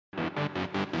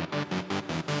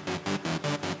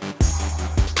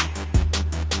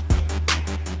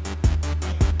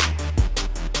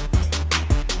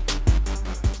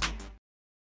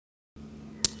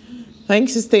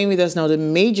Thanks for staying with us. Now, the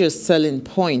major selling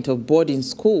point of boarding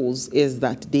schools is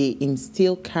that they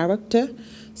instill character,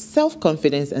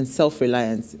 self-confidence, and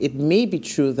self-reliance. It may be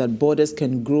true that boarders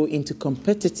can grow into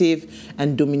competitive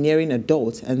and domineering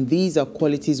adults, and these are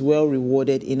qualities well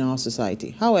rewarded in our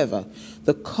society. However,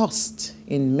 the cost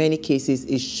in many cases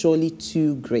is surely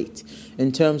too great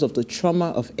in terms of the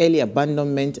trauma of early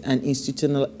abandonment and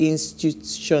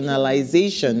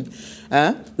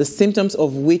institutionalization, the symptoms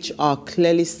of which are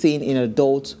clearly seen in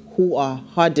adults who are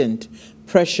hardened,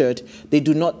 pressured. They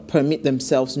do not permit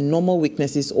themselves normal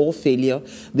weaknesses or failure.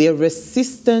 They are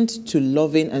resistant to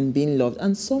loving and being loved.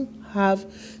 And some have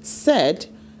said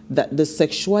that the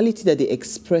sexuality that they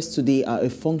express today are a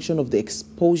function of the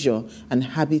exposure and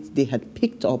habits they had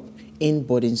picked up in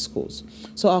boarding schools.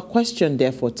 So our question,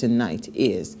 therefore, tonight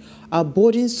is, are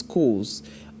boarding schools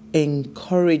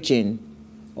encouraging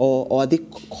or are they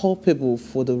culpable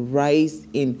for the rise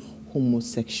in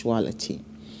homosexuality?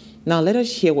 Now, let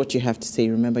us hear what you have to say.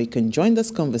 Remember, you can join this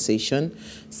conversation.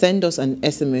 Send us an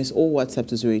SMS or WhatsApp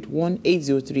to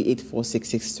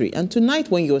 081-803-84663. And tonight,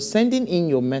 when you're sending in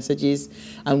your messages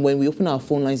and when we open our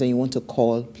phone lines and you want to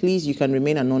call, please, you can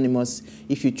remain anonymous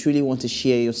if you truly want to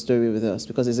share your story with us,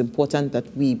 because it's important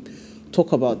that we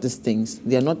talk about these things.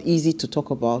 They are not easy to talk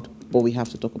about, but we have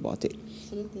to talk about it.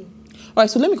 Absolutely. All right,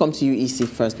 so let me come to you, EC,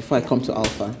 first, before I come to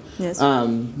Alpha. Yes.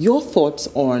 Your thoughts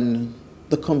on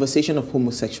the conversation of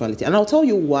homosexuality. And I'll tell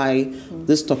you why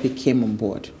this topic came on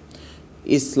board.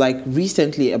 It's like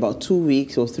recently, about 2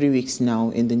 weeks or 3 weeks now,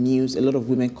 in the news, a lot of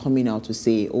women coming out to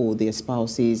say, oh, their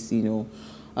spouses,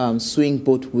 swing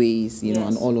both ways, you know,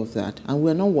 and all of that. And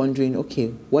we're now wondering,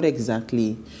 okay, what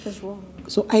exactly is wrong?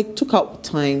 So I took out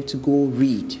time to go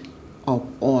read up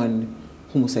on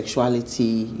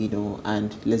homosexuality, you know,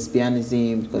 and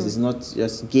lesbianism, because it's not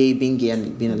just being gay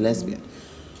and being a lesbian.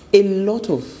 A lot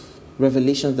of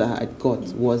revelations that I got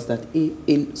was that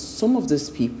some of these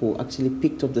people actually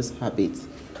picked up this habit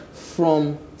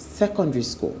from secondary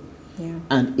school,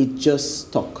 and it just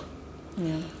stuck.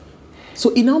 So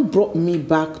it now brought me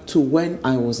back to when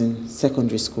I was in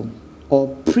secondary school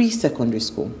or pre-secondary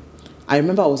school. I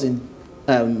remember I was in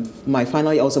my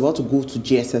final year. I was about to go to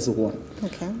GSS 1.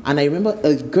 Okay. And I remember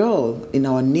a girl in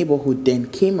our neighborhood then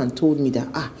came and told me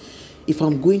that, if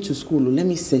I'm going to school, let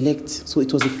me select. So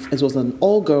it was an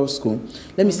all-girls school.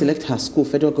 Let me select her school,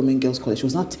 Federal Government Girls College. She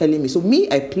was not telling me. So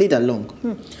I played along.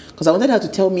 Because I wanted her to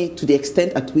tell me to the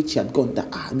extent at which she had gone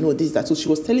that, no, this, that. So she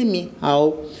was telling me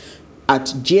how at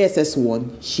GSS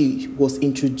 1, she was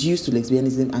introduced to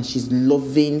lesbianism and she's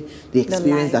loving the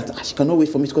experience that she cannot wait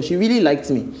for me, because she really liked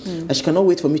me. And she cannot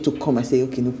wait for me to come. I say,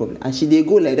 okay, no problem. And they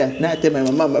go like that. Now I tell my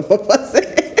mama and my papa, say,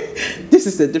 this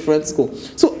is a different school.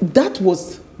 So that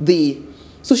was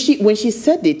when she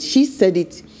said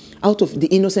it out of the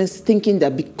innocence, thinking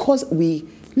that because we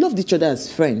loved each other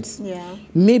as friends,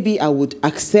 maybe I would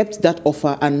accept that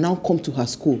offer and now come to her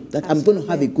school, that I'm going to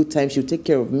have a good time. She'll take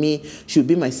care of me. She'll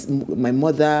be my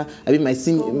mother. I'll be my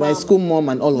school mom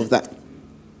and all of that.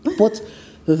 But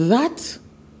that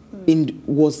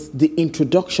was the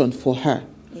introduction for her.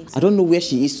 I don't know where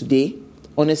she is today.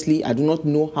 Honestly, I do not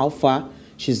know how far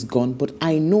she's gone, but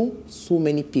I know so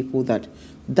many people that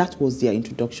was their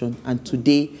introduction, and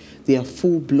today they are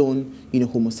full-blown,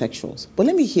 homosexuals. But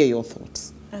let me hear your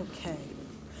thoughts. Okay.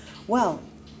 Well,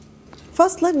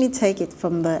 first let me take it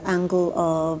from the angle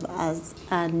of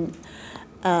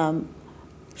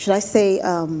should I say,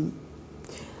 a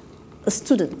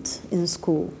student in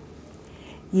school.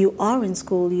 You are in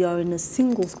school, you are in a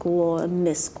single school or a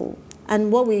mixed school.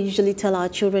 And what we usually tell our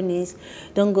children is,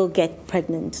 don't go get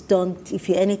pregnant. If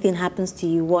anything happens to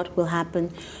you, what will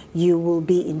happen? You will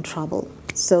be in trouble.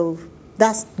 So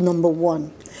that's number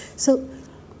one. So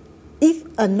if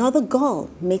another girl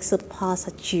makes a pass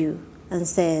at you and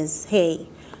says, hey,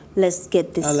 let's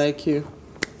get this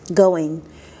going,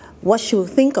 what she will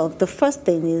think of, the first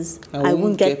thing is, I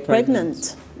won't get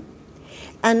pregnant.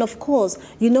 And of course,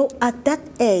 at that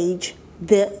age,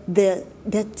 they're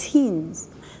teens.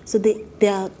 So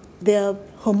their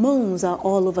hormones are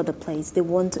all over the place. They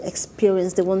want to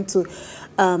experience, they want to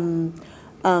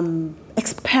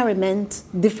experiment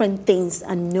different things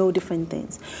and know different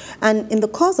things. And in the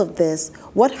course of this,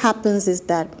 what happens is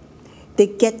that they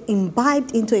get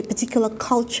imbibed into a particular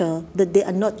culture that they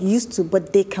are not used to,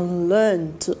 but they can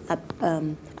learn to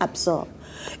absorb.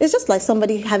 It's just like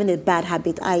somebody having a bad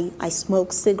habit. I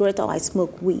smoke cigarette or I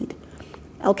smoke weed.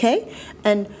 Okay?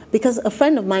 And because a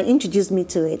friend of mine introduced me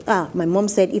to it, my mom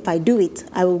said if I do it,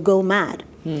 I will go mad.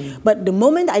 But the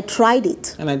moment I tried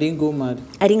it... And I didn't go mad.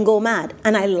 I didn't go mad.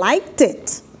 And I liked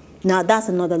it. Now that's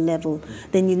another level.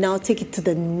 Then you now take it to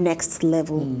the next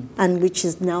level, and which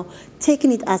is now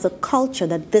taking it as a culture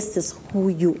that this is who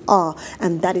you are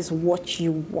and that is what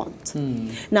you want.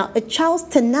 Now, a child's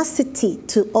tenacity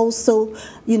to also,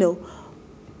 you know,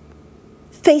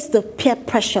 face the peer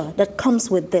pressure that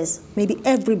comes with this. Maybe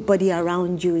everybody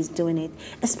around you is doing it,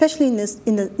 especially in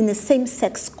a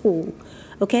same-sex school.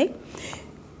 Okay.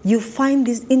 You find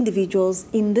these individuals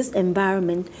in this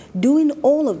environment doing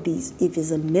all of these, if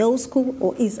it's a male school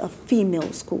or is a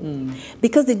female school,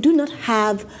 because they do not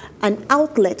have an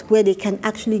outlet where they can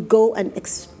actually go and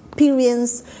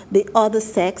experience the other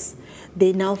sex.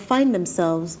 They now find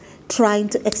themselves trying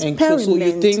to experiment so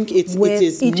you think it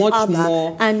is each much other,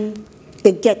 more, and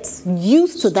they get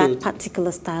used to that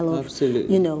particular style of,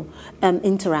 you know,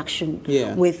 interaction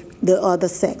with the other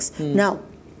sex. Now,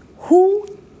 who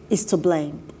is to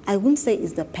blame? I wouldn't say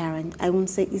it's the parent. I wouldn't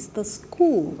say it's the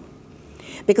school.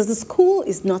 Because the school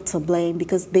is not to blame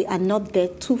because they are not there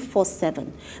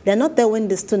 24/7. They're not there when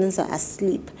the students are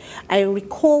asleep. I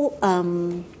recall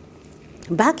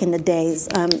back in the days,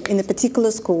 in a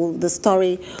particular school, the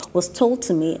story was told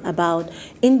to me about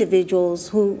individuals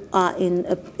who are in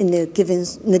a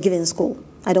given school.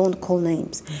 I don't want to call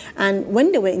names. And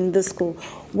when they were in this school,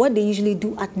 what they usually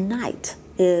do at night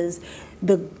is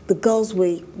the girls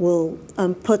will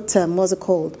put, what's it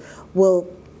called, will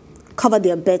cover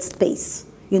their bed space,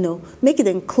 you know, make it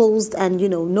enclosed and, you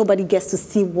know, nobody gets to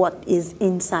see what is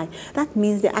inside. That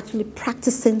means they're actually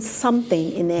practicing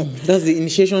something in it. That's the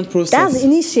initiation process. That's the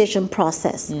initiation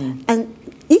process. And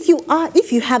if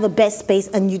you have a bed space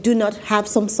and you do not have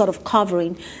some sort of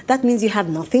covering, that means you have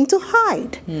nothing to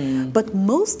hide. But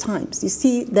most times you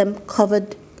see them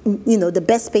covered, you know, the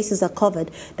bed spaces are covered.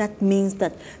 That means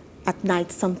that at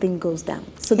night something goes down.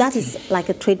 So that is like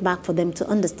a trademark for them to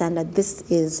understand that this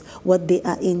is what they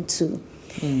are into.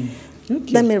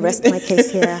 Let me rest my case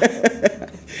here.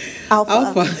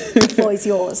 Alpha. The floor is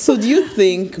yours. So do you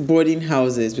think boarding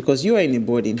houses, because you are in a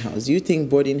boarding house, do you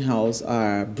think boarding houses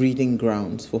are breeding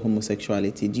grounds for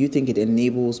homosexuality? Do you think it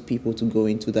enables people to go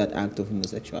into that act of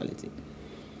homosexuality?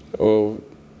 Oh,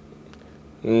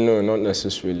 no, not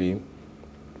necessarily.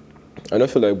 I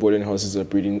don't feel like boarding houses are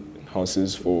breeding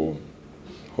houses for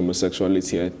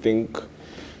homosexuality. I think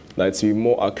that to be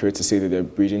more accurate to say that they're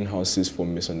breeding houses for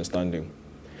misunderstanding.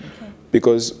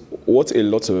 Because what a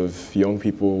lot of young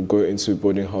people go into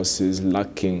boarding houses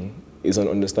lacking is an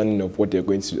understanding of what they're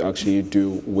going to actually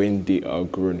do when they are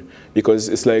grown. Because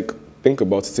it's like, think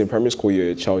about it, in primary school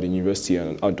you're a child, in university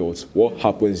and an adult. What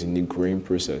happens in the growing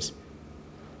process?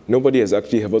 Nobody has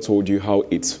actually ever told you how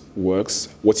it works,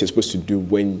 what you're supposed to do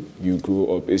when you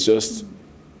grow up. It's just,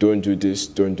 don't do this,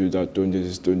 don't do that, don't do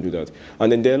this, don't do that.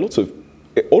 And then there are lots of,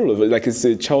 all of it, like it's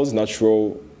a child's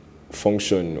natural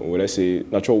function, or would I say,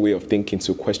 natural way of thinking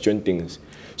to question things.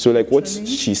 So like what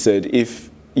she said, if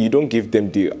you don't give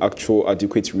them the actual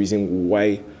adequate reason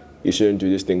why you shouldn't do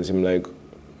these things, I'm like,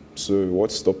 so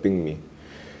what's stopping me?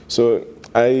 So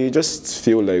I just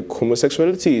feel like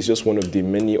homosexuality is just one of the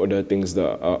many other things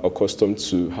that are accustomed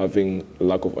to having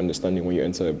lack of understanding when you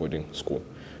enter a boarding school.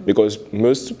 Because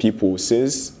most people,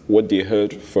 since what they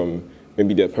heard from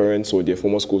maybe their parents or their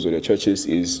former schools or their churches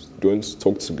is don't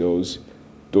talk to girls,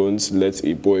 don't let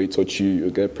a boy touch you, you'll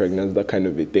get pregnant, that kind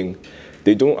of a thing.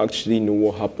 They don't actually know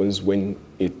what happens when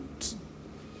it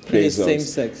plays out. Same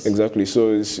sex. Exactly.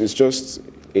 So it's just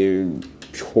a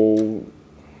whole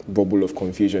bubble of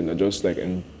confusion that just like...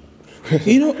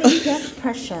 You know... peer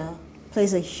pressure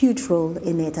plays a huge role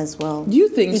in it as well. Do you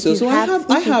think so? So I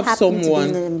have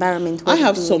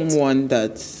someone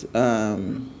that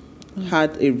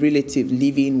had a relative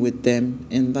living with them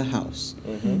in the house.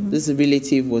 This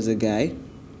relative was a guy,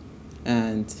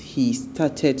 and he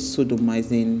started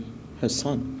sodomizing her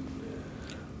son.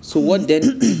 So what then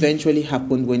eventually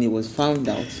happened when it was found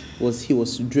out was he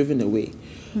was driven away.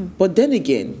 But then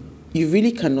again, you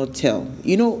really cannot tell.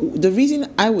 You know, the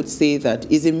reason I would say that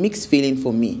is a mixed feeling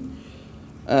for me.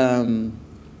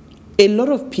 A lot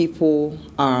of people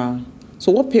are,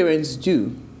 so what parents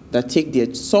do that take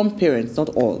their, some parents, not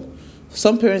all,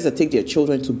 some parents that take their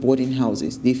children to boarding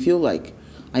houses, they feel like,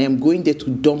 I am going there to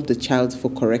dump the child for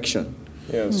correction.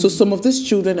 Yes. So some of these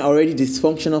children are already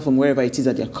dysfunctional from wherever it is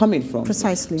that they're coming from.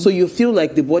 Precisely. So you feel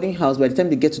like the boarding house, by the time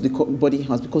they get to the boarding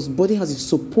house, because boarding house is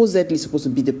supposedly supposed to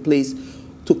be the place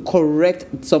to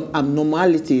correct some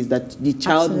abnormalities that the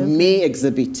child may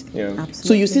exhibit.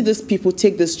 So you see these people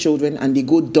take these children and they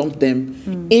go dump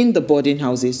them in the boarding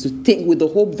houses to think with the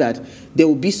hope that there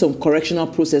will be some correctional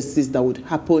processes that would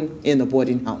happen in the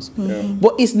boarding house.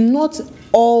 But it's not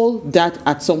all that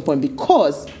at some point,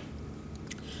 because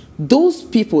those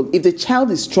people, if the child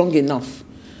is strong enough,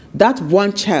 that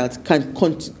one child can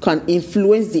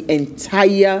influence the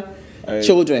entire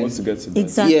children. I want to get to that.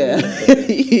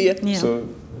 Exactly. Yeah. So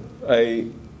I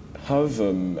have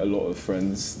a lot of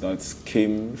friends that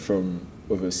came from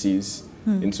overseas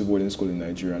into boarding school in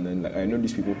Nigeria, and then I know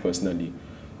these people personally.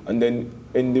 And then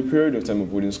in the period of time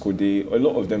of boarding school, a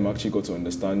lot of them actually got to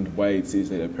understand why it is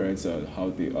that their parents are how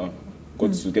they are,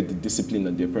 got to get the discipline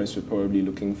that their parents were probably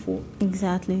looking for.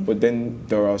 Exactly. But then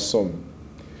there are some.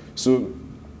 So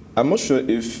I'm not sure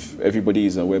if everybody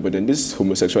is aware, but then this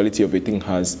homosexuality of a thing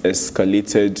has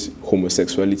escalated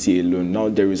homosexuality alone. Now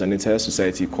there is an entire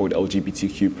society called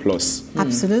LGBTQ+.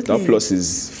 Absolutely. That plus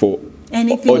is for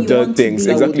anything other things.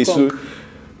 Exactly. So conk.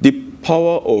 the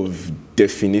power of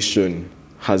definition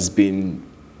has been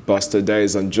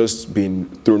bastardized and just been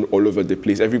thrown all over the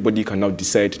place. Everybody can now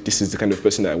decide this is the kind of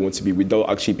person that I want to be without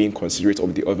actually being considerate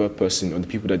of the other person or the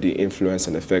people that they influence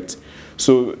and affect.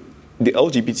 So the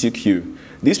LGBTQ,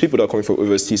 these people that are coming from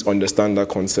overseas understand that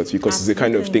concept because it's the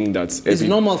kind of thing that's it's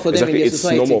normal for them in their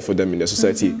society. It's normal for them in their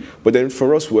society. But then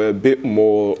for us, we're a bit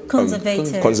more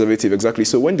conservative. Exactly.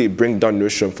 So when they bring that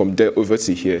notion from there over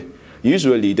to here,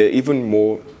 usually they're even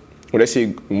more, when I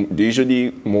say, they're usually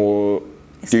more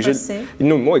expressive?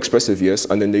 More expressive, yes,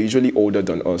 and then they're usually older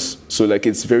than us. So like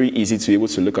it's very easy to be able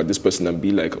to look at this person and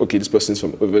be like, okay, this person's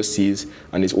from overseas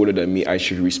and is older than me. I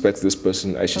should respect this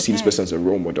person. I should see this person as a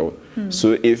role model.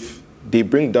 So if they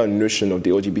bring down notion of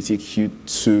the LGBTQ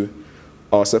to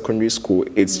our secondary school,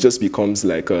 it just becomes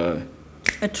like a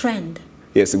trend.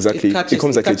 Yes, exactly.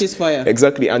 It catches fire.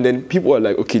 Exactly. And then people are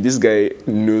like, okay, this guy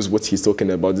knows what he's talking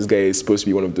about. This guy is supposed to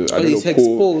be one of the, he's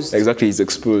exposed. Exactly, he's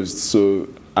exposed. So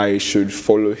I should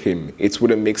follow him. It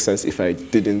wouldn't make sense if I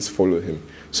didn't follow him.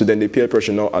 So then the peer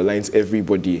pressure now aligns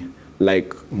everybody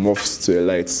like moths to a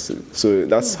light. So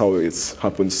that's how it's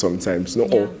happened sometimes.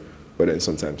 Not all, but then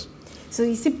sometimes. So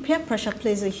you see, peer pressure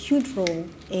plays a huge role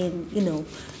in,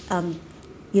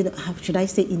 how should I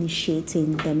say,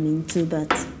 initiating them into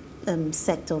that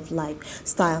sect of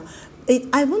lifestyle.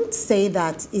 I wouldn't say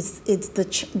that it's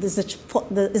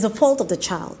a fault of the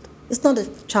child. It's not the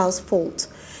child's fault.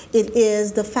 It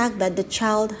is the fact that the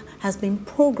child has been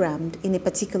programmed in a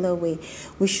particular way.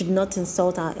 We should not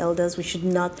insult our elders. We should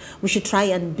try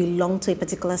and belong to a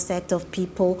particular sect of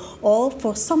people, or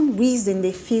for some reason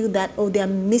they feel that, oh, they're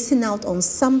missing out on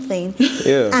something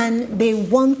and they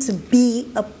want to be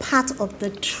a part of the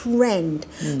trend.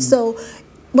 So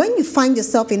when you find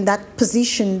yourself in that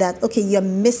position that, okay, you're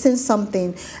missing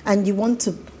something and you want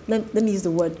to, let me use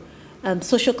the word,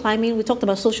 social climbing. We talked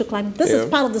about social climbing. This is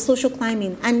part of the social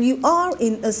climbing. And you are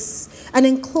in an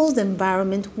enclosed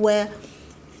environment where,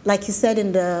 like you said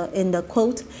in the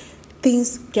quote,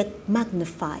 things get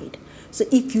magnified. So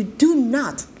if you do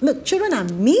not, look, children are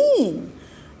mean.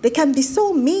 They can be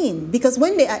so mean because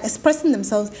when they are expressing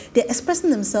themselves, they're expressing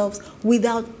themselves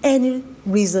without any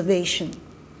reservation.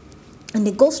 And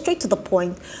they go straight to the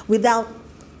point without,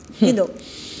 counting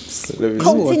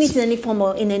it in any form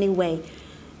or in any way.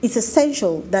 It's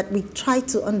essential that we try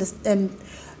to understand,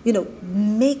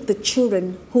 make the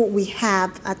children who we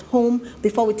have at home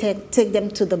before we take them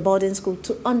to the boarding school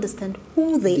to understand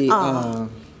who they are.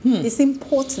 It's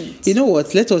important. You know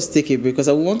what? Let us take it because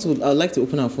I'd like to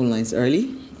open our phone lines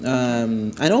early.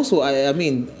 And also, I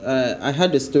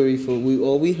heard the story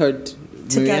we heard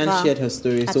Marianne shared her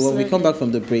story. Absolutely. So when we come back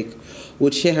from the break,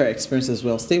 we'll share her experience as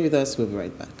well. Stay with us. We'll be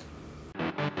right back.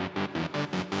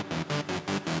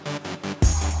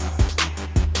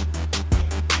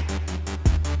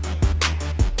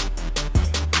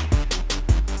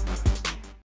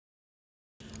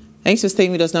 Thanks for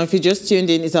staying with us. Now, if you just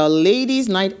tuned in, it's our ladies'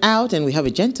 night out, and we have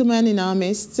a gentleman in our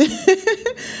midst.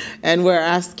 And we're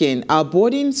asking, are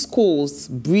boarding schools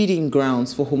breeding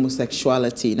grounds for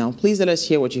homosexuality? Now, please let us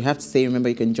hear what you have to say. Remember,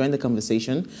 you can join the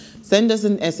conversation. Send us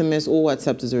an SMS or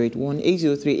WhatsApp to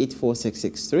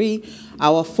 081-803-84663.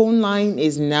 Our phone line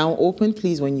is now open.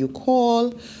 Please, when you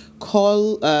call,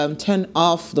 turn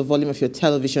off the volume of your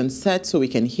television set so we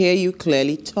can hear you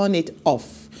clearly. Turn it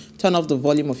off. Turn off the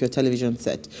volume of your television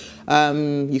set.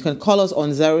 You can call us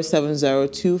on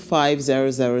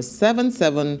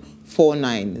 070-2500-7749.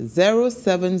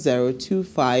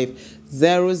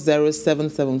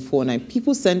 070-2500-7749.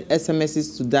 People send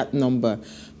SMSs to that number.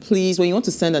 Please, when you want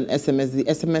to send an SMS, the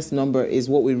SMS number is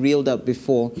what we reeled up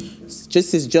before. It's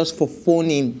just for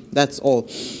phoning, that's all.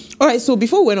 All right, so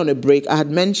before we went on a break, I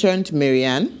had mentioned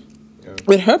Marianne.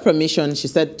 With her permission, she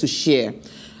said to share.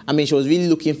 I mean, she was really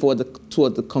looking forward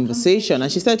toward the conversation.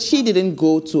 And she said she didn't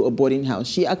go to a boarding house.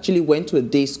 She actually went to a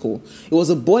day school. It was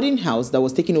a boarding house that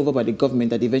was taken over by the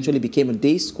government that eventually became a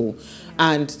day school.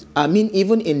 And I mean,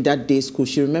 even in that day school,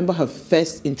 she remember her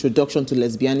first introduction to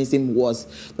lesbianism was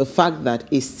the fact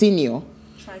that a senior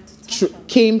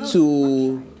came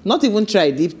to, not even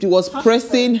tried, it was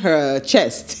pressing her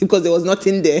chest because there was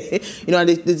nothing there. You know, and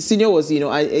the senior was,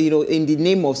 in the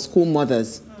name of school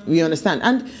mothers. We understand.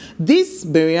 And this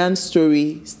Berian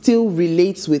story still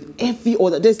relates with every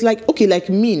other. There's like, okay, like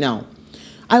me now.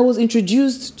 I was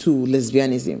introduced to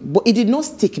lesbianism, but it did not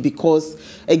stick because,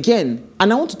 again,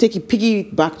 and I want to take it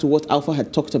piggyback to what Alpha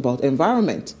had talked about,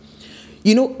 environment.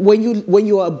 You know, when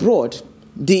you are abroad,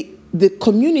 the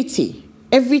community,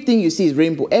 everything you see is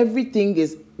rainbow, everything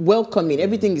is welcoming,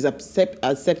 everything is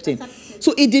accepting.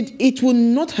 So it would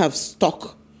not have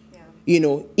stuck,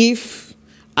 if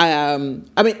I mean,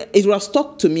 it would have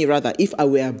stuck to me rather if I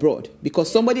were abroad, because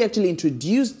somebody actually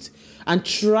introduced and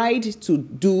tried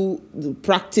to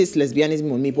practice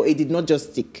lesbianism on me, but it did not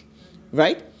just stick,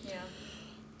 right? Yeah.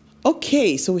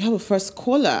 Okay, so we have a first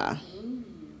caller.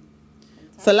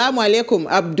 Salaam alaikum,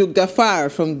 Abdul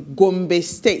Ghaffar from Gombe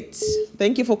State.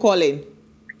 Thank you for calling.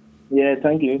 Yeah,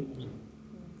 thank you.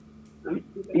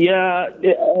 Yeah.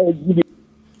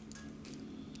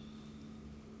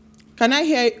 Can I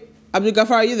hear Abdul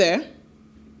Ghaffar? Are you there?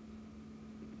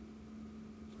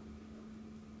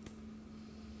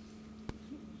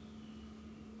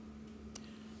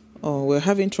 Oh, we're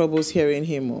having troubles hearing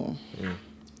him.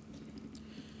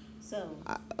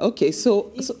 Okay,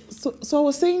 so I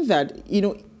was saying that,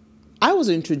 I was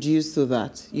introduced to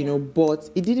that, but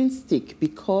it didn't stick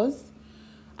because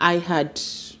I had,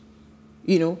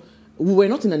 we were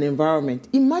not in an environment.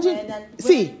 Imagine,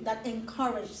 that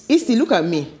encouraged. Look at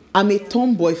me. I'm a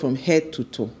tomboy from head to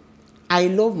toe. I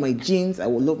love my jeans. I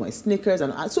will love my sneakers,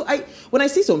 and when I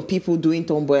see some people doing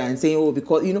tomboy and saying, oh,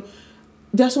 because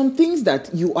there are some things that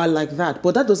you are like that,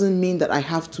 but that doesn't mean that I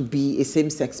have to be a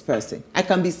same-sex person. I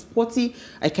can be sporty,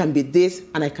 I can be this,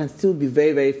 and I can still be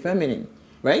very, very feminine,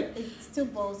 right? It still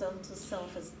boils down to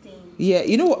self-esteem. Yeah,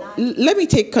 you know what? Let me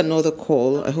take another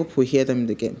call. I hope we hear them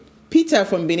again. Peter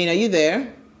from Benin, are you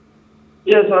there?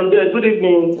 Yes, I'm there. Good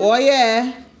evening. Oh,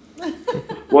 yeah.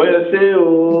 What you say?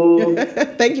 Oh.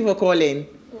 Thank you for calling.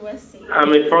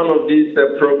 I'm a fan of this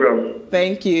program.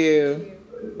 Thank you.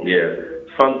 Yeah.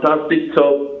 Fantastic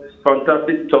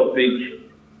topic.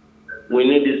 We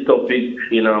need this topic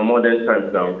in our modern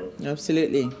times now.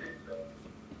 Absolutely.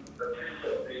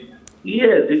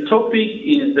 Yes, the topic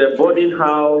is the boarding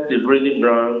house, the breeding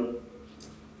ground.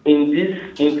 In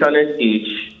this internet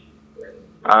age,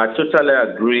 I totally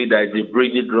agree that it's a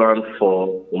breeding ground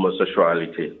for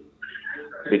homosexuality.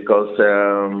 Because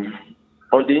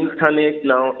on the internet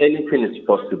now, anything is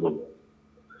possible.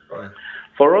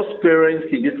 For us parents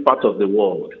in this part of the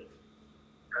world,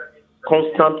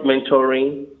 constant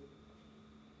mentoring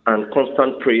and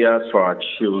constant prayers for our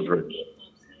children.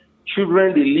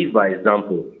 Children, they live by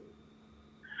example.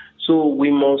 So we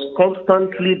must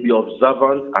constantly be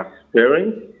observant as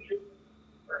parents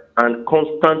and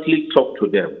constantly talk to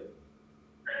them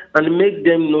and make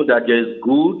them know that there is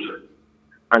good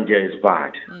and there is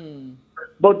bad.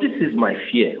 But this is my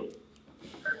fear.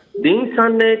 The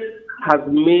internet has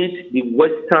made the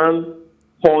Western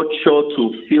culture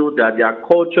to feel that their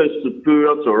culture is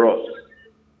superior to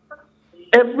us.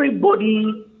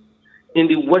 Everybody in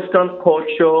the Western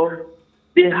culture,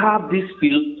 they have this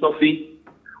philosophy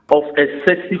of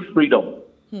excessive freedom.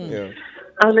 Yeah.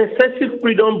 And excessive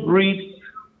freedom breeds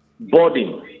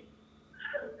burden.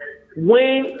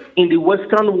 When in the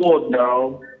Western world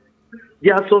now,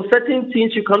 there are some certain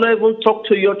things you cannot even talk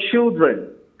to your children.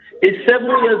 A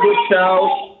 7-year-old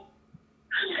child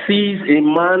sees a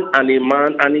man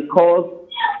and he calls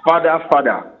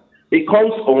father. He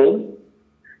comes home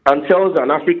and tells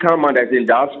an African man that's in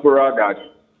diaspora that,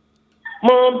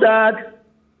 Mom, Dad,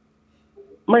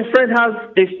 my friend has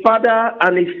a father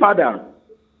and a father,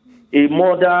 a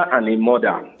mother and a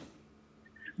mother.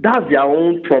 That's their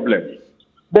own problem.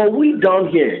 But we down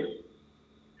here,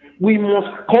 we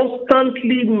must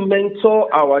constantly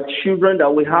mentor our children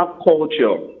that we have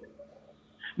culture.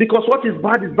 Because what is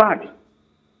bad is bad.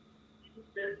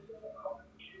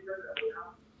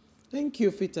 Thank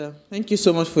you, Peter. Thank you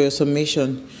so much for your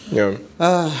summation. Yeah.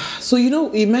 So,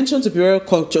 you mentioned superior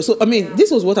culture. So, I mean,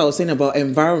 this was what I was saying about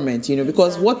environment,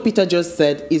 because what Peter just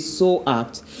said is so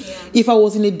apt. Yeah. If I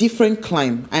was in a different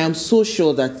clime, I am so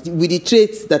sure that with the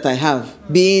traits that I have,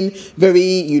 being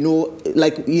very,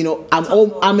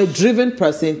 I'm a driven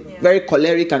person, very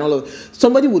choleric and all of,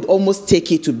 somebody would almost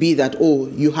take it to be that, oh,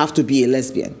 you have to be a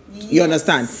lesbian. Yes. You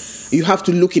understand? You have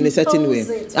to look in a certain way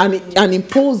and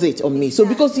impose it on me. So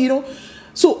because, you know,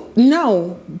 so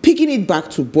now picking it back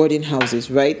to boarding houses,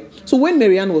 right? So when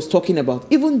Marianne was talking about,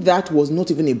 even that was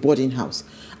not even a boarding house,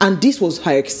 and this was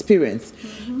her experience.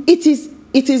 It is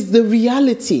the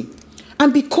reality.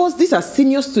 And because these are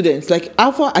senior students, like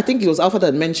Alpha, I think it was Alpha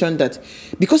that mentioned that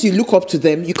because you look up to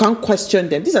them, you can't question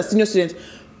them. These are senior students,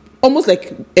 almost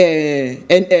like laying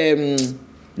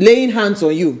hands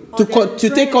on you to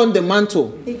take on the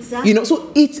mantle. Exactly. You know,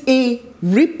 so it's a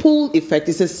ripple effect.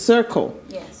 It's a circle.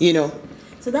 Yes. You know.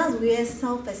 So that's where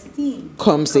self-esteem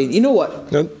comes in. You know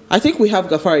what? No. I think we have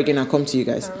Gafar again. I'll come to you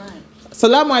guys. All right.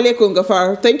 Assalamu alaikum,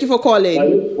 Gafar. Thank you for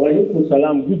calling. Wa alaikum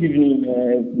salam. Good evening.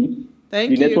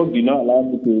 Thank you. The network did not allow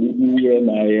me to really hear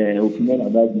my opinion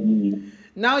about the news.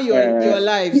 Now you're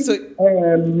live. So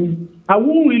I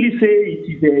won't really say it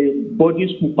is a boarding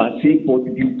school per se, but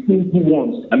the single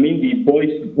ones. I mean, the boys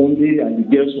one day and the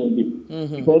girls one day.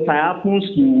 Because I happen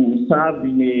to serve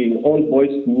in a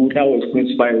all-boys school that was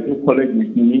principal by a college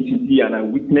in the and I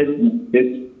witnessed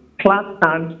the class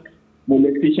and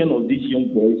molestation of these young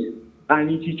boys.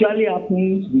 And it usually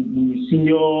happens with the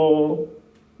senior.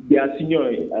 They are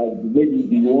senior, maybe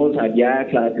the ones at the higher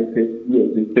class,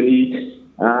 SS3.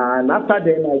 And after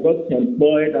then, I got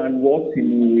employed and worked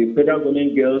in the federal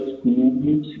government girls' school,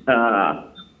 which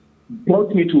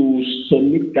brought me to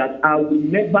submit that I will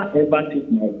never ever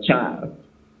take my child,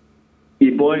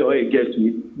 a boy or a girl,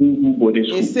 to boarding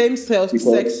school. A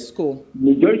same-sex school.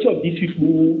 Majority of these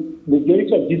people,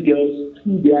 majority of these girls,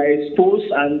 they are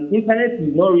exposed, and internet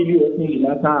is not really helping the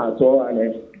matter at all.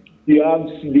 And they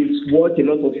watch a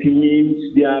lot of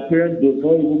films. Their parents don't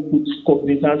even put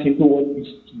cognizance into what is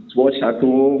watch at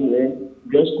home.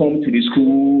 Just come to the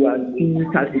school and see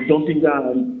start jumping down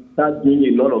and start doing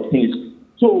a lot of things.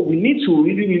 So we need to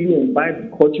really, really imbibe the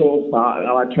culture of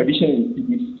our tradition in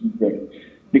this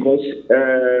because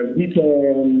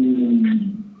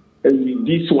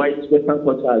this white Western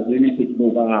culture has really taken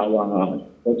over our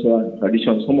culture and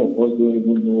tradition. Some of us don't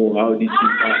even know how this is.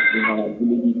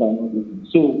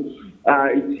 So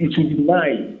it would be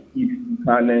nice if we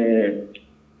can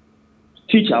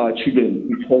teach our children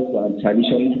the culture and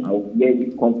tradition and where we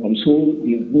come from. So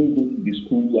they will go to the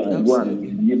school and go and.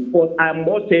 But I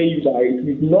must tell you that it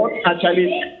is not actually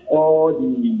all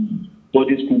the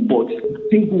boarding school, but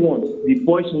single ones, the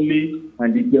boys only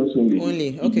and the girls only.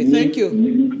 Only. Okay, thank you.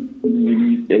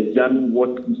 Examine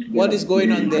what is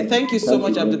going on there. Thank you so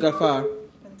much, Abdul Ghaffar.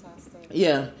 Fantastic.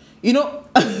 Yeah. You know,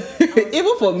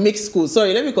 even for mixed schools,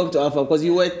 sorry, let me come to Alpha, because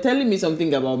you were telling me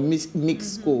something about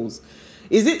mixed schools.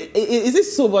 Is it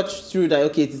so much true that,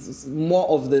 okay, it's more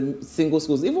of the single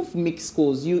schools, even for mixed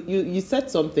schools? You said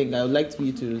something I would like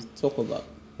you to talk about.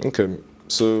 Okay,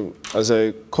 so as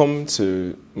I come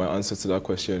to my answer to that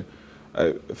question,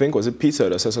 I think, was it Peter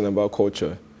that said something about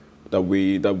culture? That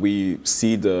we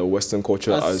see the Western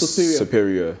culture as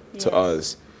superior to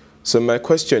us. So my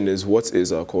question is, what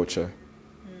is our culture?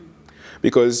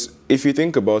 Because if you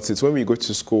think about it, when we go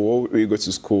to school, we go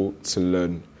to school to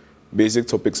learn basic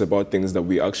topics about things that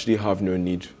we actually have no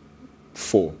need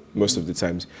for most of the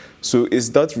times. So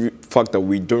is that fact that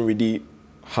we don't really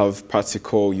have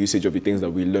practical usage of the things that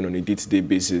we learn on a day-to-day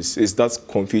basis, is that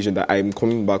confusion that I'm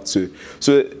coming back to?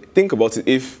 So think about it.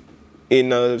 If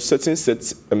in a certain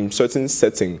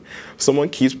setting, someone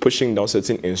keeps pushing down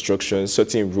certain instructions,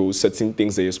 certain rules, certain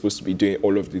things that you're supposed to be doing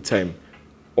all of the time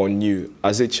on you,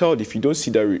 as a child, if you don't see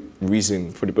that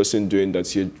reason for the person doing that,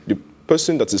 the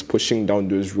person that is pushing down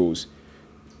those rules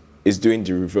is doing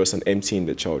the reverse and emptying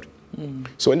the child.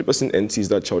 So when the person empties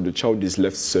that child, the child is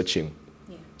left searching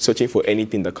for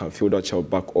anything that can fill that child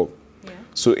back up.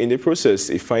 So in the process,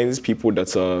 it finds people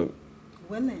that are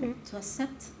willing to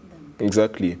accept them.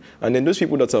 Exactly. And then those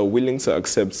people that are willing to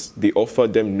accept, they offer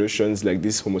them notions like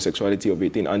this homosexuality of a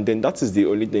thing. And then that is the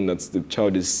only thing that the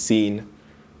child is seen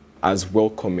as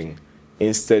welcoming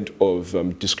instead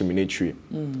of discriminatory.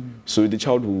 So the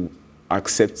child will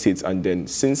accept it, and then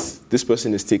since this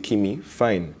person is taking me,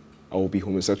 fine, I will be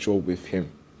homosexual with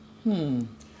him.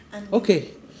 Okay,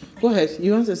 go ahead.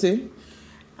 You want to say?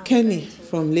 Kenny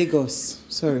from Lagos.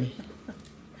 Sorry.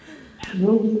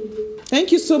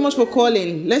 Thank you so much for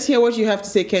calling. Let's hear what you have to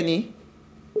say, Kenny.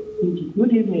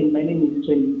 Good evening. My name is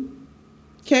Kenny.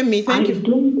 Kenny, thank you.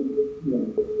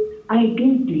 I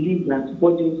don't believe that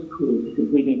boarding school is a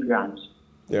breeding ground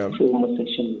for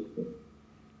homosexuality.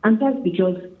 And that's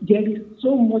because there is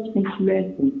so much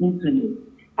influence on the internet.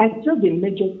 I feel the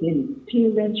major thing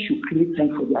is parents should create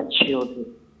time for their children.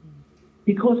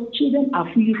 Because children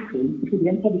are fully free if they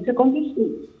enter the secondary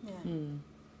school.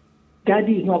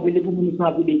 Daddy is not available, mommy is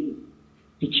not available.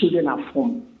 The children are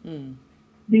formed.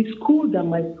 the school that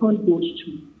my son goes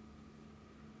to,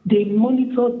 they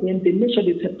monitor them, they make sure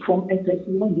they from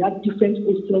SS1, they have different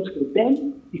hostels for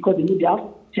them because they know they have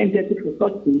tendency for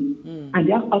such things, and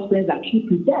they have husbands that keep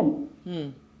with them.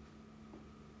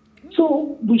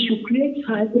 So we should create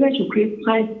time, parents should create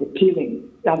time for parents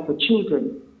and for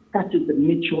children. That is the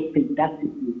mature thing, that is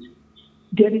it.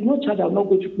 There is no child that will not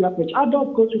go through peer pressure.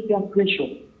 Adults go through peer pressure.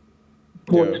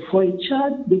 But for a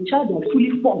child, the child that is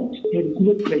fully formed, there is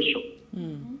no pressure.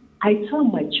 I tell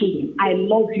my children, I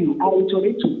love you. I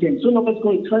iterate to them. So nobody's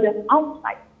going to tell them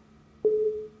outside.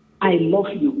 I love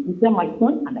you. I tell my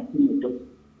son and I tell my daughter.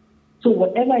 So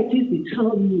whatever it is they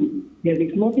tell me, there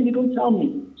is nothing they don't tell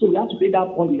me. So we have to build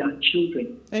that bond with our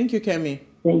children. Thank you, Kemi.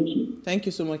 Thank you. Thank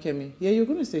you so much, Kemi. Yeah, you're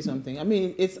going to say something. I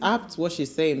mean, it's apt what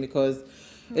she's saying because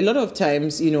a lot of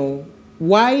times, you know,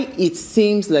 why it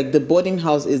seems like the boarding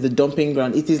house is the dumping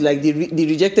ground. It is like the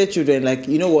rejected children, like,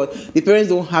 you know what, the parents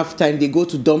don't have time, they go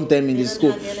to dump them in the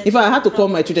school. If I had to call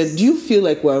my children, do you feel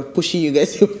like we're pushing you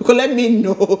guys? Let me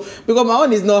know, because my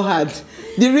own is not hard.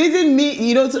 The reason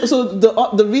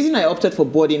the reason I opted for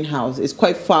boarding house is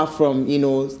quite far from, you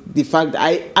know, the fact that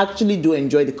I actually do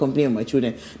enjoy the company of my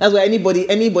children. That's why anybody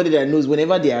that knows,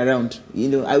 whenever they are around, you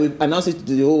know, I will announce it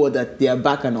to the whole world that they are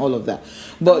back and all of that.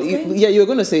 But you're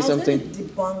going to say something.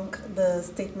 Debunk the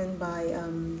statement by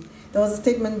there was a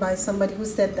statement by somebody who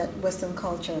said that Western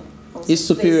culture is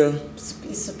superior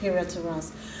to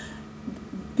us.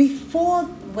 Before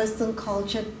Western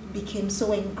culture became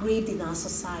so engraved in our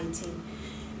society,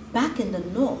 back in the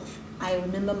North, I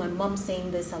remember my mom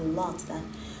saying this a lot, that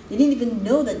they didn't even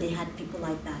know that they had people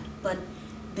like that, but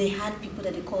they had people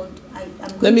that they called,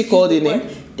 let me call the name.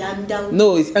 Dandaudu.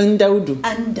 No, it's Andaudu.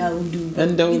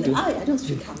 Andaudu. You know, I don't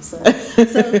speak Hausa.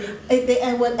 So,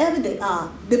 and whatever they are,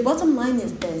 the bottom line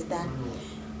is this, that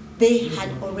they had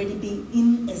already been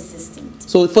in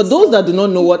existence. So for those that do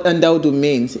not know what Andaudu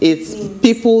means, it's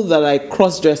people that are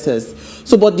cross-dressers.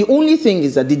 So, but the only thing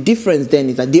is that the difference then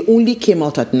is that they only came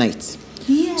out at night.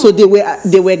 Yes. So they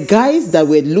were guys that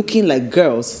were looking like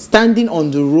girls standing on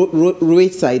the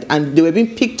roadside, and they were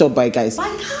being picked up by guys.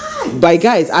 By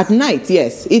guys at night.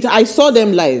 Yes, I saw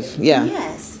them live. Yeah.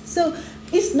 Yes. So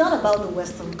it's not about the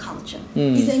Western culture.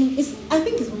 I think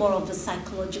it's more of a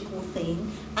psychological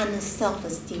thing and a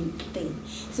self-esteem thing.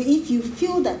 So if you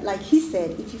feel that, like he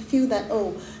said, if you feel that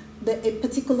a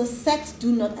particular sect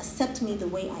do not accept me the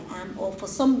way I am, or for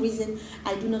some reason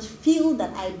I do not feel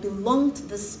that I belong to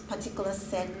this particular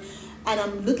sect, and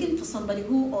I'm looking for somebody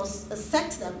or a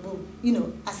sect that will, you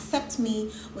know, accept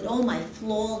me with all my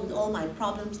flaws, with all my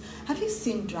problems. Have you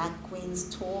seen drag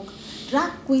queens talk?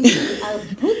 Drag queens are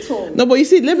brutal. No, but you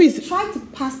see, they try to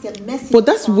pass their message. But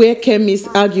that's where Kemi's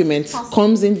argument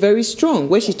comes in very strong,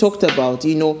 where she talked about,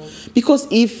 you know, because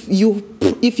if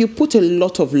you put a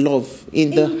lot of love in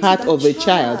the heart of a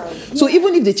child, so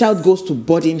even if the child goes to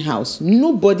boarding house,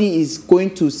 nobody is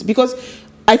going to, because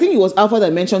I think it was Alpha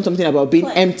that mentioned something about being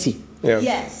empty. Yeah.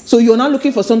 Yes. So you're not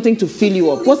looking for something to fill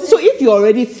you up. So if you're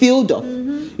already filled up,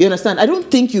 you understand? I don't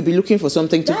think you'll be looking for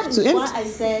something to empty. That is why I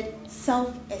said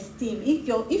self-esteem.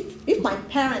 If my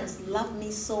parents love me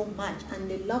so much and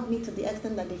they love me to the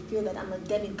extent that they feel that I'm a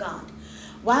demigod,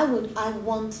 why would I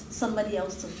want somebody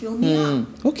else to fill me up?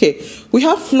 Okay. We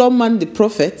have Floorman the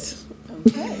Prophet.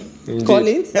 Okay.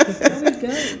 Calling.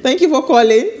 Thank you for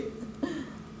calling.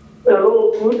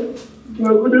 Hello,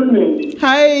 good evening.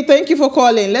 Hi, thank you for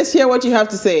calling. Let's hear what you have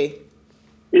to say.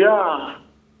 Yeah.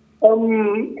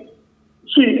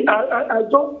 See, I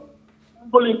don't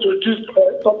go into this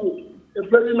topic. A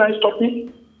very nice topic.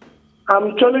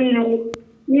 I'm telling you,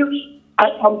 if I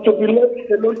am to be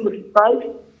left alone to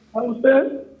decide, I will say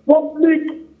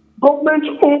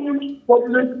government-owned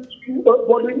boarding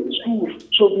schools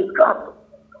should be scrapped.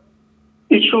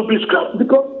 It should be scrapped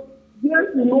because yes,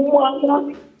 you know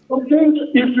what? Sometimes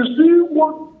if you see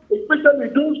what, especially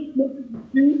those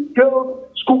girls'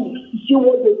 schools, you see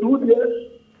what they do there,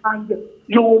 and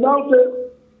you will now say,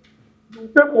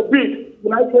 forbid,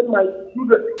 will I send my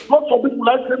children? God forbid, will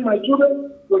I send my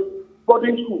children to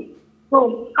boarding school?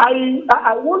 So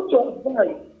I want to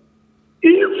advise,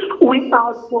 if we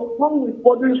are to go with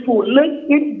boarding school, let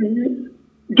it be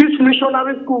this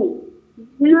missionary school,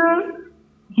 where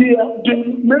the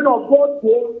men of God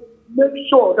will make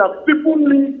sure that people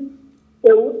live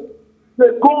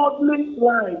a godly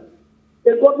life.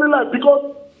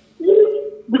 Because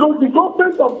the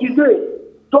government of today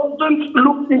doesn't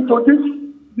look into this,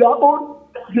 their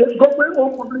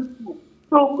government-owned public school.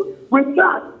 So with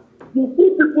that, you see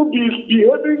people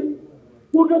behaving,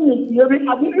 children is behaving.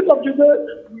 At the end of the day,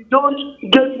 we don't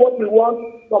get what we want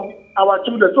from our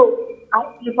children. So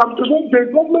if I'm to say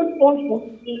the government wants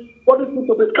for this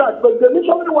to be cut, but the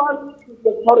initially one is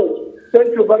encouraged.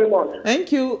 Thank you very much.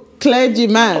 Thank you,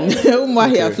 clergyman.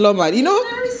 Umahia Floman. You know,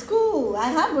 Very school. I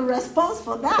have a response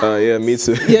for that. Yeah, me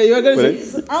too. Yeah, you're going to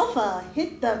say Alpha,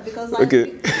 hit them because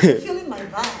Okay. I'm feeling my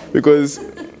vibe. Because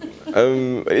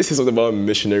this is something about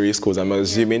missionary schools. I'm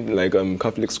assuming like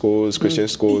Catholic schools, Christian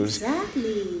schools.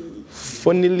 Exactly.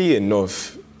 Funnily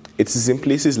enough, it is in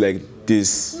places like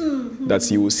this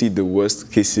that you will see the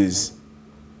worst cases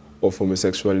of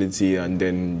homosexuality and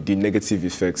then the negative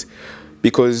effects.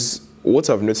 Because what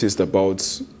I've noticed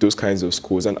about those kinds of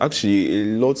schools, and actually a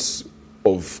lot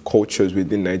of cultures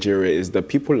within Nigeria, is that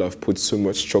people have put so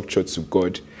much structure to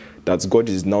God that God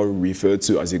is now referred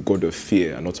to as a God of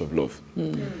fear and not of love.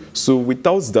 So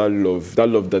without that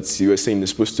love that you were saying is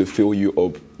supposed to fill you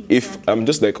up, if I'm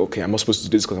just like, okay, I'm not supposed to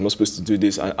do this because I'm not supposed to do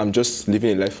this, I'm just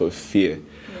living a life of fear,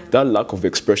 that lack of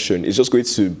expression is just going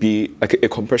to be like a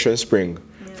compression spring,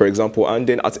 for example, and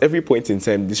then at every point in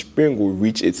time, the spring will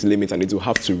reach its limit and it will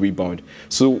have to rebound.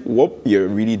 So what you're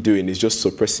really doing is just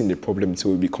suppressing the problem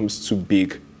until it becomes too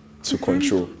big to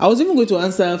control. I was even going to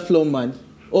answer Flowman.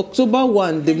 October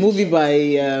 1, the movie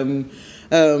by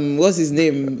what's his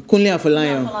name? Kunle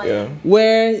Afolayan. Yeah.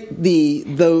 Where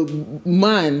the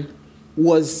man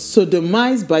was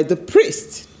sodomized by the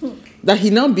priest, that he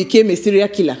now became a serial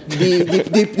killer,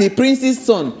 the prince's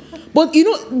son. But you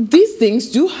know, these things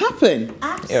do happen.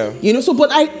 Absolutely. You know, so but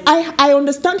I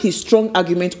understand his strong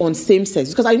argument on same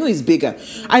sex because I know it's bigger.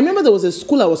 I remember there was a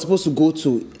school I was supposed to go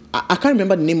to. I can't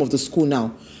remember the name of the school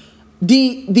now.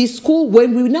 The school,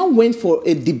 when we now went for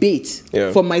a debate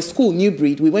from my school, New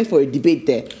Breed, we went for a debate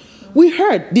there. We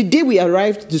heard, the day we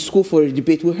arrived to school for a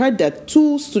debate, we heard that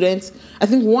 2 students, I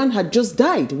think one had just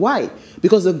died. Why?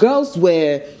 Because the girls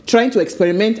were trying to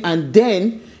experiment and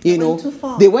then, you know,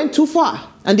 they went too far.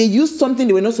 And they used something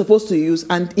they were not supposed to use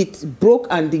and it broke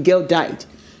and the girl died.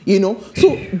 You know,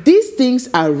 so these things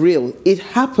are real. It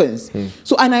happens.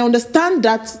 So, and I understand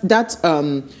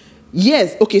that,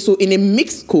 yes, okay, so in a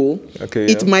mixed school,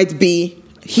 it might be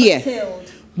here.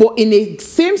 Curtailed. But in a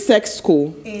same-sex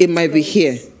school, it might be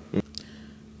here.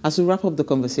 As we wrap up the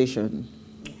conversation,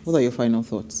 what are your final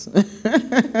thoughts?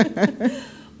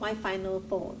 My final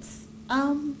thoughts.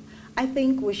 I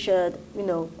think we should, you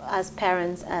know, as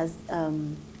parents, as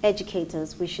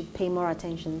educators, we should pay more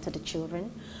attention to the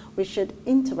children. We should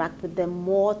interact with them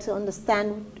more to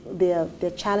understand their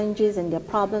challenges and their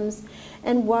problems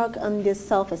and work on their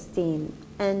self-esteem.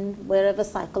 And wherever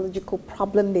psychological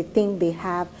problem they think they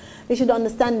have, they should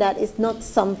understand that it's not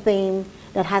something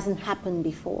that hasn't happened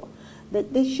before.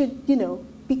 That they should, you know,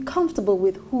 be comfortable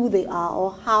with who they are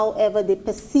or however they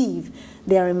perceive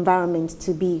their environment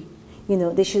to be. You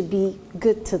know, they should be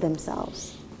good to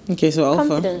themselves. Okay, so Alpha.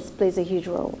 Confidence plays a huge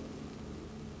role.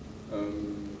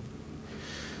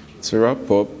 To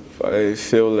wrap up, I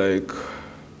feel like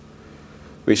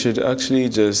we should actually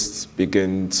just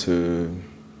begin to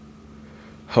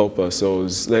help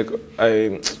ourselves. Like,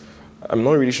 I'm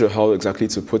not really sure how exactly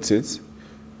to put it,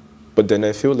 but then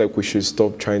I feel like we should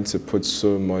stop trying to put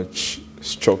so much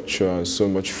structure and so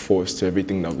much force to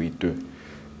everything that we do.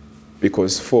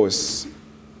 Because force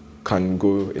can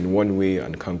go in one way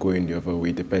and can go in the other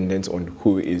way, dependent on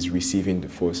who is receiving the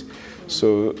force.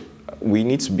 So we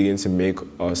need to begin to make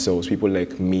ourselves, people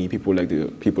like me, people like the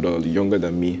people that are younger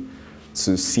than me,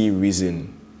 to see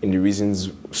reason in the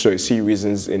reasons, see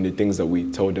reasons in the things that we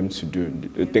tell them to do,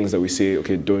 the things that we say,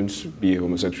 okay, don't be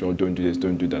homosexual, don't do this,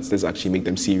 don't do that. Let's actually make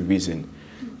them see reason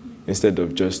instead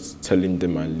of just telling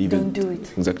them and leaving. Don't do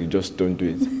it. Exactly, just don't do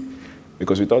it.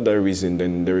 Because without that reason,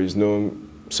 then there is no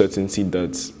certainty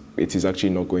that it is actually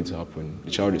not going to happen.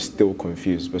 The child is still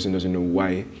confused. The person doesn't know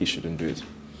why he shouldn't do it.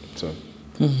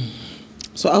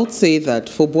 So I would say that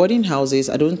for boarding houses,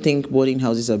 I don't think boarding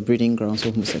houses are breeding grounds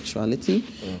for homosexuality.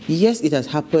 Yes, it has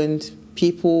happened.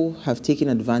 People have taken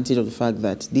advantage of the fact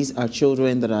that these are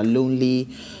children that are lonely.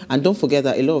 And don't forget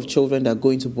that a lot of children that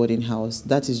go into boarding house,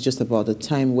 that is just about the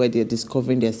time where they're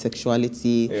discovering their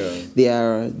sexuality,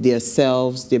 their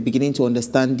selves, they're beginning to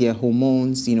understand their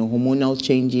hormones, you know, hormonal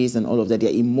changes and all of that,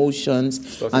 their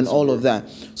emotions and all of that.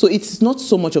 So it's not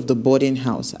so much of the boarding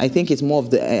house. I think it's more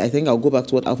of the, I think I'll go back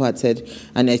to what Alpha had said,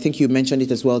 and I think you mentioned it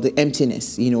as well, the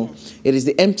emptiness, you know. It is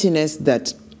the emptiness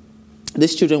that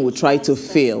these children will try to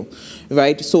fill,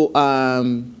 right? So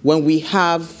when we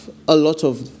have a lot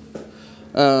of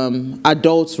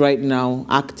adults right now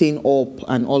acting up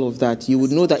and all of that, you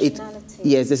would know that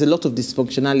yes, there's a lot of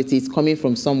dysfunctionality. It's coming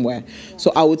from somewhere.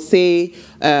 So I would say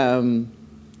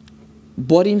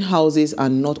boarding houses are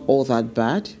not all that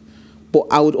bad, but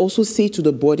I would also say to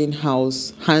the boarding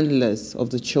house handlers of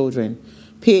the children,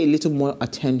 pay a little more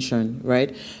attention,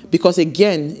 right? Because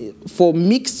again, for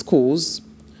mixed schools,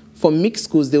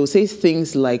 they will say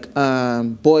things like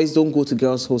boys don't go to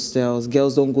girls' hostels,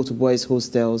 girls don't go to boys'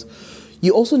 hostels.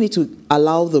 You also need to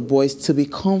allow the boys to be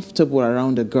comfortable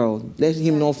around the girl. Let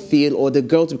him not feel, or the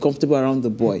girl to be comfortable around the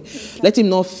boy. Let him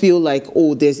not feel like,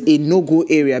 oh, there's a no-go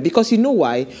area. Because you know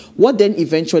why? What then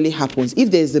eventually happens, if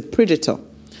there's a predator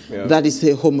that is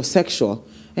a homosexual,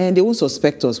 and they won't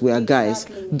suspect us, we are guys,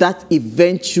 that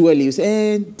eventually you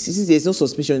say, there's no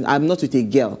suspicion, I'm not with a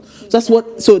girl. So that's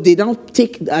what, so they don't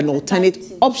take an alternate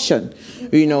option,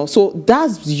 you know. So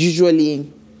that's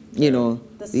usually, you know,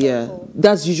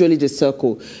 that's usually the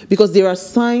circle, because there are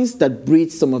signs that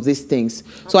breed some of these things.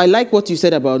 So I like what you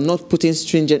said about not putting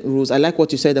stringent rules. I like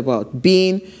what you said about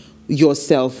being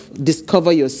yourself,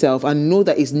 discover yourself, and know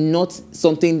that it's not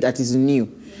something that is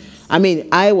new. I mean,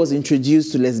 I was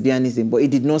introduced to lesbianism, but it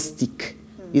did not stick.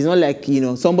 It's not like, you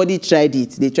know, somebody tried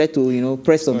it. They tried to, you know,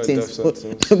 press some things,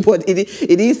 but it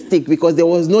didn't stick because there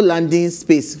was no landing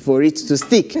space for it to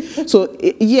stick. So,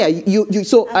 yeah,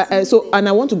 and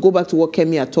I want to go back to what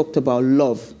Kemi had talked about,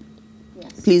 love.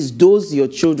 Yes. Please dose your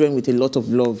children with a lot of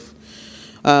love.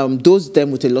 Dose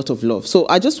them with a lot of love. So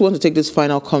I just want to take this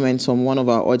final comment from one of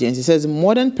our audience. It says,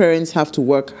 modern parents have to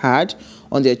work hard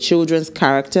on their children's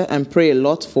character and pray a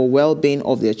lot for well-being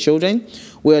of their children.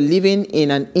 We are living in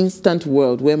an instant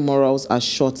world where morals are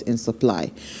short in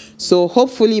supply. So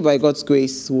hopefully, by God's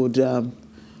grace,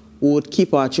 would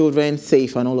keep our children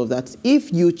safe and all of that.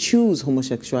 If you choose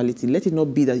homosexuality, let it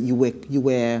not be that you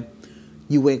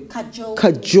were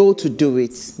cajoled to do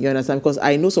it. You understand? Because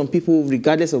I know some people,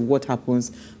 regardless of what happens,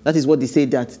 that is what they say,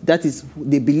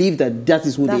 they believe that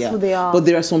is who they are. But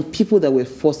there are some people that were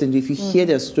forced into. If you hear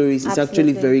their stories, it's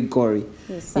actually very gory.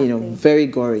 Exactly. You know, very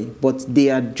gory. But they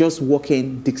are just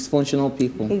walking dysfunctional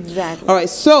people. Exactly. All right,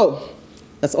 so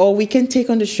that's all we can take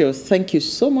on the show. Thank you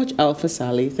so much, Alfa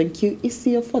Saleh. Thank you,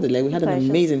 Isia Fodele. We had an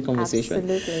amazing conversation.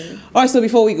 Absolutely. All right, so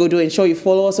before we go, do ensure you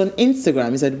follow us on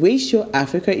Instagram. It's at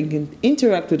PlusTvAfrica. You can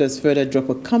interact with us further, drop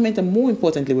a comment, and more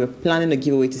importantly, we're planning a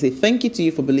giveaway to say thank you to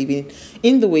you for believing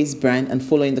in the Ways brand and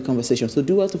following the conversation. So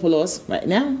do well to follow us right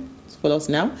now. Follow us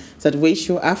now. It's at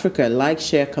PlusTvAfrica. Like,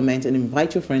 share, comment, and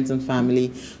invite your friends and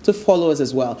family to follow us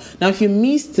as well. Now, if you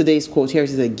missed today's quote, here it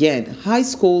is again. High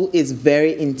school is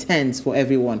very intense for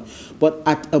everyone. But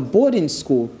at a boarding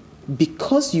school,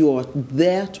 because you are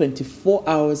there 24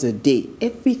 hours a day,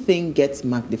 everything gets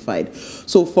magnified.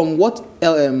 So from what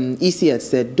EC had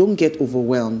said, don't get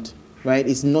overwhelmed, right?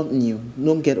 It's not new.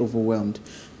 Don't get overwhelmed.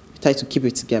 Try to keep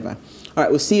it together. All right,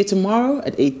 we'll see you tomorrow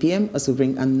at 8 p.m. as we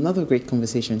bring another great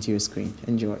conversation to your screen.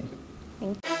 Enjoy.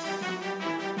 Thank you.